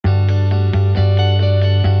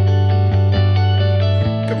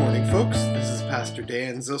Pastor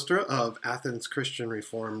Dan Zilstra of Athens Christian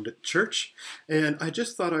Reformed Church, and I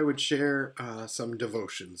just thought I would share some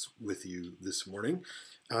devotions with you this morning.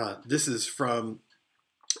 This is from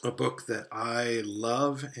a book that I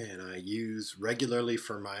love and I use regularly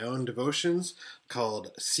for my own devotions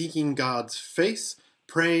called Seeking God's Face,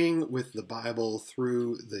 Praying with the Bible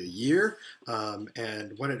Through the Year.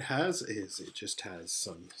 And what it has is it just has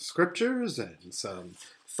some scriptures and some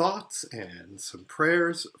thoughts and some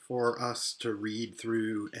prayers for us to read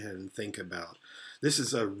through and think about. This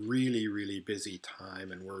is a really, really busy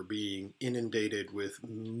time, and we're being inundated with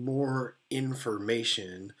more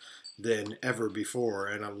information than ever before.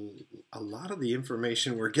 And a lot of the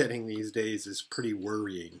information we're getting these days is pretty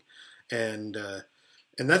worrying. And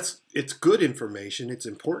it's good information. It's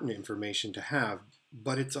important information to have,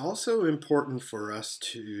 but it's also important for us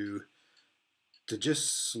to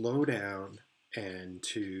just slow down and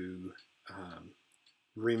to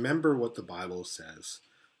remember what the Bible says,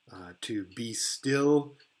 to be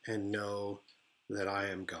still and know that I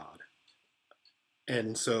am God.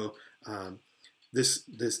 And so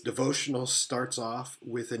this devotional starts off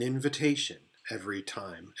with an invitation every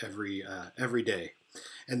time, every day.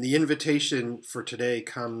 And the invitation for today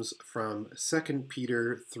comes from 2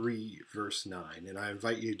 Peter 3, verse 9. And I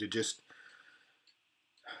invite you to just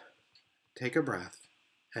take a breath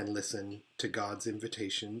and listen to God's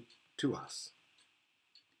invitation to us.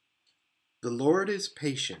 The Lord is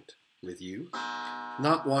patient with you,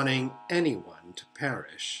 not wanting anyone to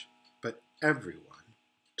perish, but everyone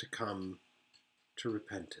to come to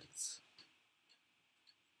repentance.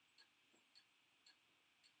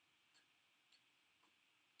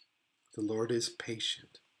 The Lord is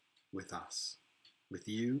patient with us, with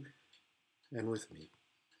you, and with me.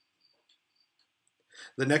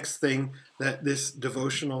 The next thing that this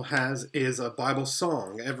devotional has is a Bible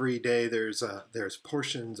song. Every day there's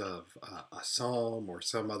portions of a psalm or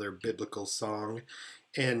some other biblical song.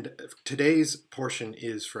 And today's portion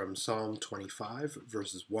is from Psalm 25,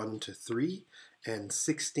 verses 1 to 3 and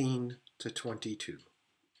 16 to 22.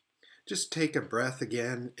 Just take a breath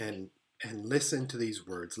again and listen to these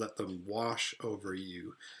words. Let them wash over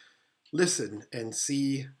you. Listen and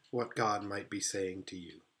see what God might be saying to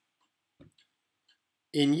you.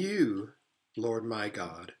 In you, Lord my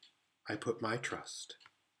God, I put my trust.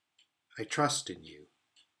 I trust in you.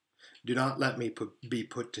 Do not let me be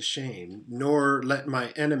put to shame, nor let my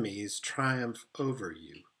enemies triumph over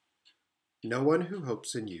you. No one who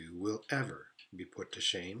hopes in you will ever be put to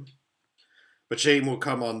shame. But shame will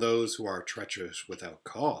come on those who are treacherous without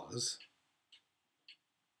cause.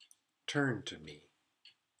 Turn to me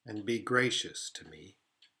and be gracious to me,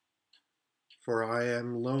 for I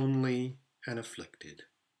am lonely and afflicted.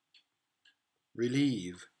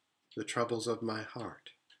 Relieve the troubles of my heart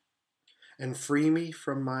and free me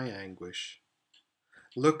from my anguish.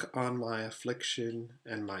 Look on my affliction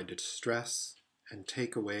and my distress and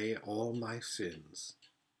take away all my sins.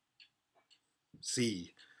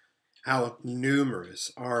 See how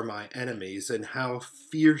numerous are my enemies and how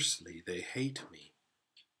fiercely they hate me.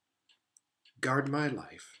 Guard my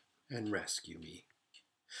life and rescue me.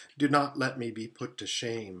 Do not let me be put to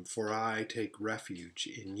shame, for I take refuge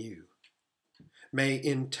in you. May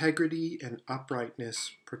integrity and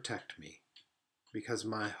uprightness protect me, because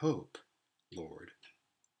my hope, Lord,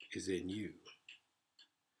 is in you.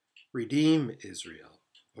 Redeem Israel,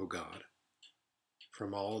 O God,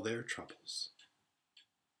 from all their troubles.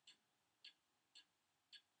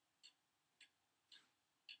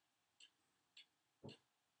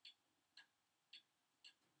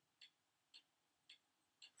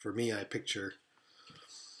 For me, I picture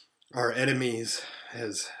our enemies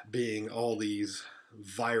as being all these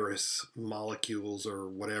virus molecules or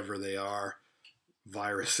whatever they are,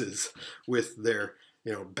 viruses, with their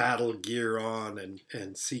battle gear on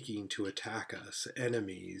and seeking to attack us,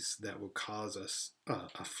 enemies that will cause us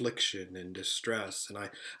affliction and distress. And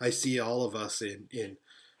I see all of us in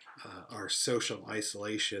our social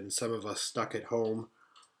isolation, some of us stuck at home,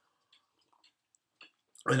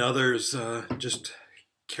 and others just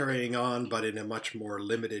carrying on, but in a much more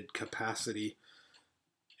limited capacity.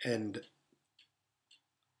 And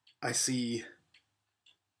I see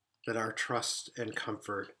that our trust and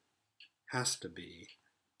comfort has to be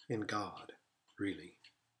in God, really.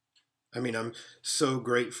 I mean, I'm so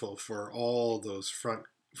grateful for all those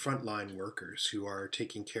frontline workers who are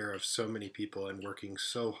taking care of so many people and working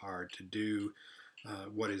so hard to do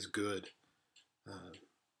what is good.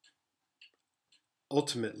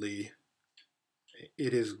 Ultimately,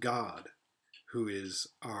 it is God who is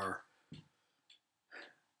our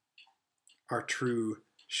true,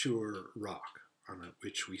 sure rock on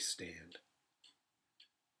which we stand.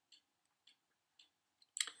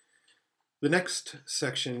 The next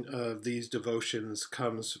section of these devotions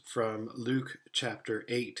comes from Luke chapter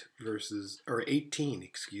 18, verses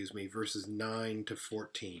 9 to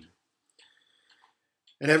 14.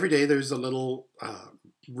 And every day there's a little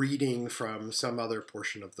reading from some other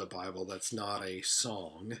portion of the Bible that's not a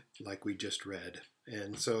song like we just read.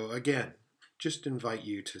 And so again, just invite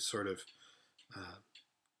you to sort of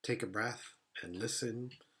take a breath and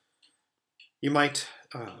listen. You might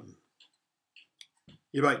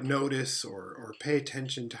notice or pay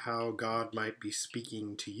attention to how God might be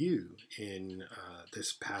speaking to you in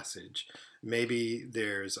this passage. Maybe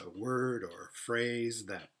there's a word or a phrase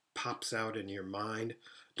that pops out in your mind.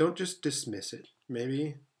 Don't just dismiss it.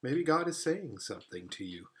 Maybe God is saying something to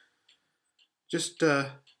you. Just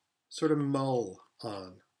sort of mull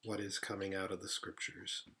on what is coming out of the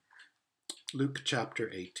scriptures. Luke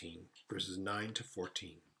chapter 18, verses 9 to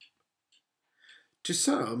 14. To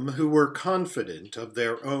some who were confident of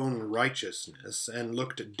their own righteousness and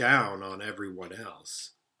looked down on everyone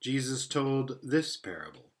else, Jesus told this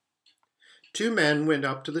parable. 2 men went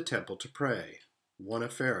up to the temple to pray, one a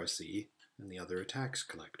Pharisee and the other a tax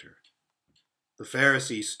collector. The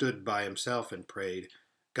Pharisee stood by himself and prayed,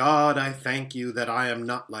 God, I thank you that I am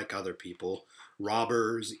not like other people,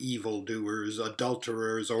 robbers, evildoers,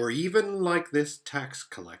 adulterers, or even like this tax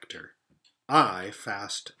collector. I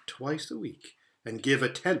fast twice a week and give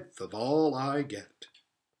 1/10 of all I get.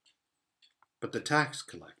 But the tax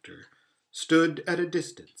collector stood at a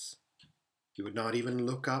distance. He would not even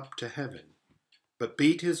look up to heaven, but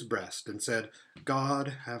beat his breast and said,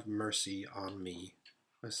 God, have mercy on me,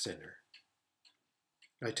 a sinner.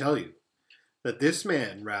 I tell you that this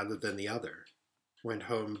man, rather than the other, went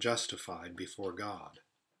home justified before God.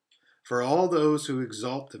 For all those who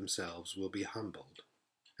exalt themselves will be humbled,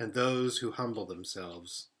 and those who humble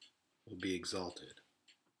themselves will be exalted.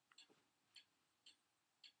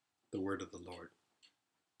 The word of the Lord.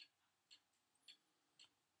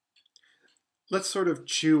 Let's sort of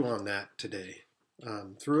chew on that today,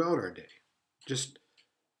 throughout our day. Just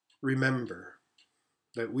remember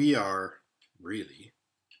that we are really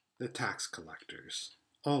the tax collectors,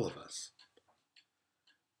 all of us.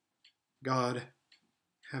 God,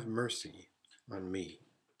 have mercy on me,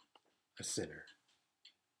 a sinner.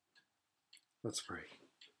 Let's pray.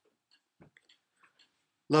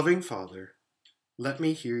 Loving Father, let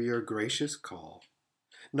me hear your gracious call,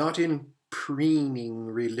 not in preening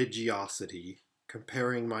religiosity,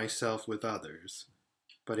 comparing myself with others,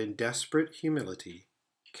 but in desperate humility,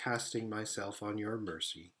 casting myself on your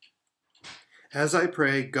mercy. As I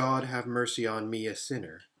pray, God, have mercy on me, a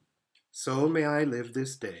sinner, so may I live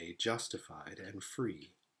this day justified and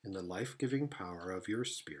free in the life-giving power of your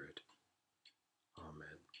Spirit.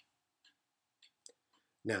 Amen.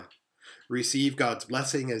 Now, receive God's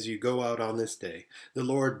blessing as you go out on this day. The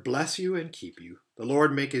Lord bless you and keep you. The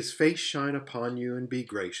Lord make his face shine upon you and be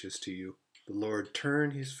gracious to you. The Lord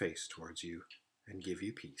turn his face towards you and give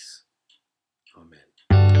you peace. Amen.